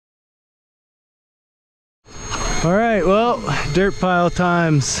All right, well, Dirtpile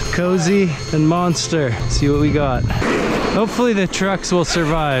times, Cozy and Monster. See what we got. Hopefully the trucks will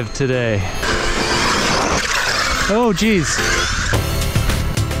survive today. Oh, geez.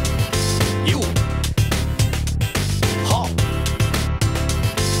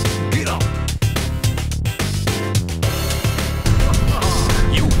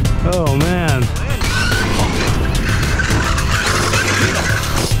 Oh man.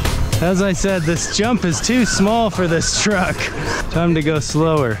 As I said, this jump is too small for this truck. Time to go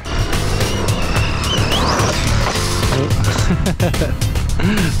slower.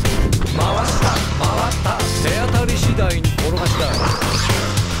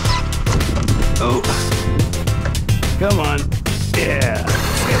 Oh. Come on. Yeah.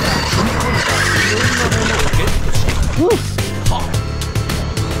 Woo.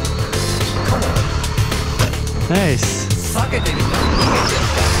 Nice.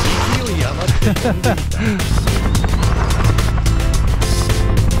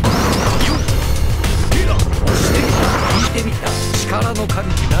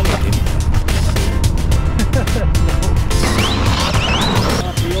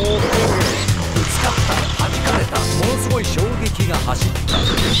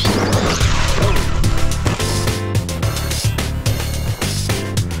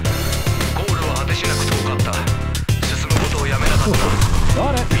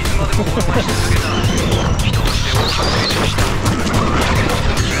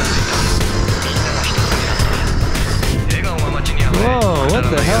 Whoa, what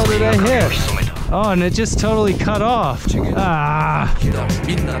the hell did I hit? Oh, and it just totally cut off. Ah.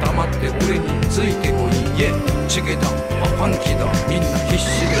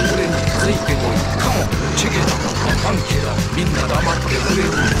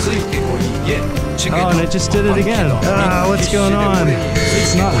 Oh, and it just did it again. Ah, what's going on?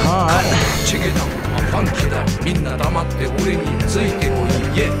 It's not hot.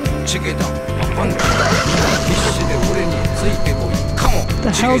 What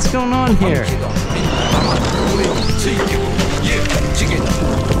the hell's going on here?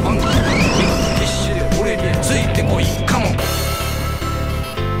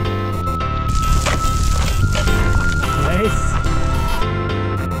 Nice.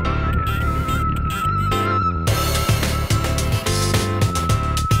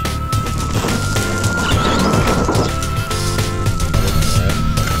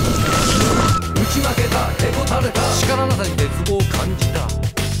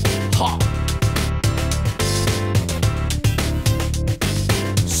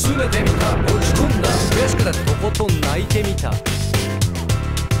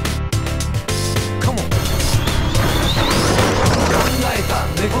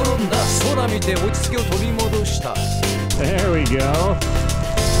 There we go.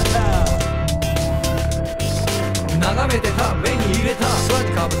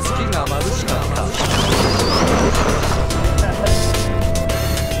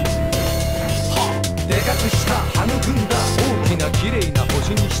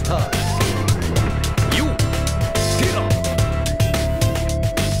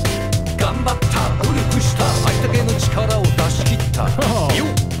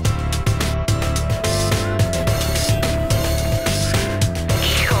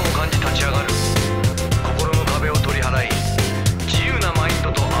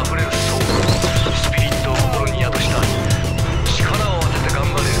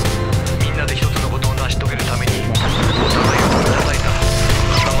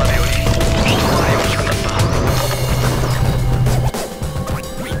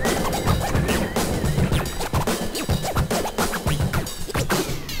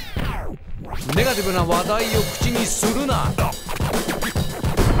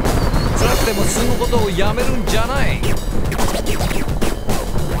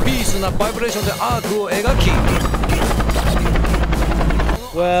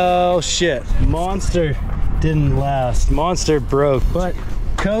 Well, shit. Monster didn't last. Monster broke, but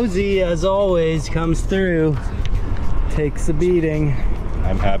Cozy, as always, comes through, takes a beating.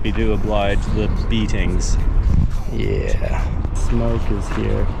 I'm happy to oblige the beatings. Yeah. Smoke is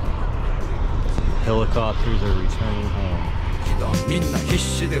here. Helicopters are returning home.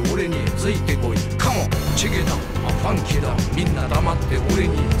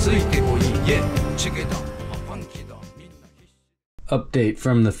 Update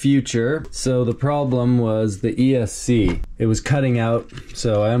from the future. So the problem was the ESC. It was cutting out,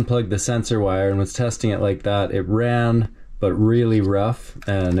 so I unplugged the sensor wire and was testing it like that. It ran, but really rough,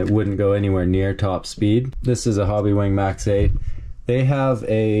 and it wouldn't go anywhere near top speed. This is a Hobbywing Max8. They have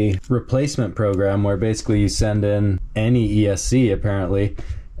a replacement program where basically you send in any ESC apparently,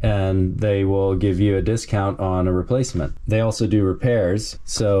 and they will give you a discount on a replacement. They also do repairs.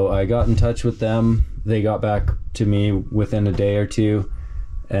 So I got in touch with them. They got back to me within a day or two,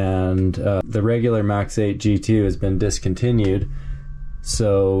 and the regular Max8 G2 has been discontinued.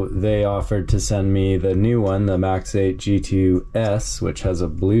 So they offered to send me the new one, the Max8 G2 which has a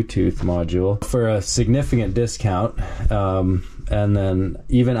Bluetooth module, for a significant discount. And then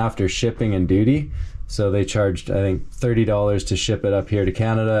even after shipping and duty, so they charged, I think, $30 to ship it up here to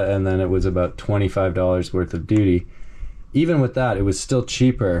Canada, and then it was about $25 worth of duty. Even with that, it was still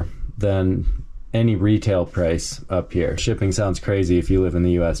cheaper than any retail price up here. Shipping sounds crazy if you live in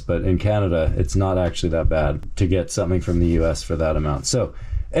the US, but in Canada, it's not actually that bad to get something from the US for that amount. So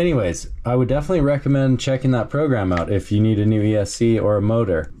anyways, I would definitely recommend checking that program out if you need a new ESC or a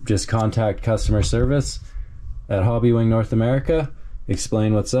motor. Just contact customer service at Hobbywing North America,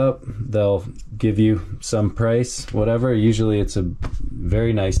 explain what's up. They'll give you some price, whatever. Usually it's a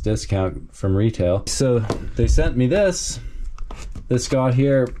very nice discount from retail. So they sent me this. This got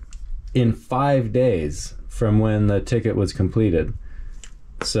here in 5 days from when the ticket was completed.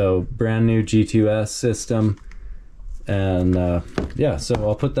 So brand new G2S system, and yeah, so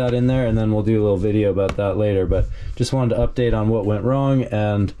I'll put that in there and then we'll do a little video about that later. But just wanted to update on what went wrong,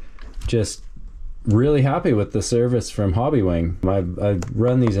 and just really happy with the service from Hobbywing. I've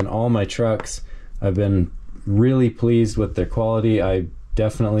run these in all my trucks. I've been really pleased with their quality. I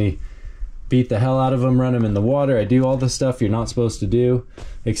definitely beat the hell out of them, run them in the water. I do all the stuff you're not supposed to do,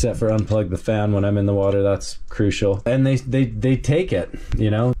 except for unplug the fan when I'm in the water. That's crucial. And they take it,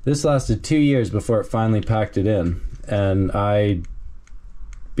 you know. This lasted 2 years before it finally packed it in, and I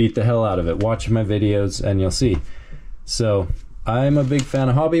beat the hell out of it. Watch my videos and you'll see. So I'm a big fan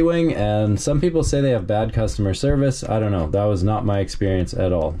of Hobbywing, and some people say they have bad customer service. I don't know. That was not my experience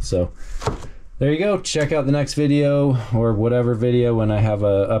at all. So there you go. Check out the next video, or whatever video, when I have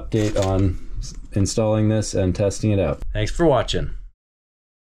an update on installing this and testing it out. Thanks for watching.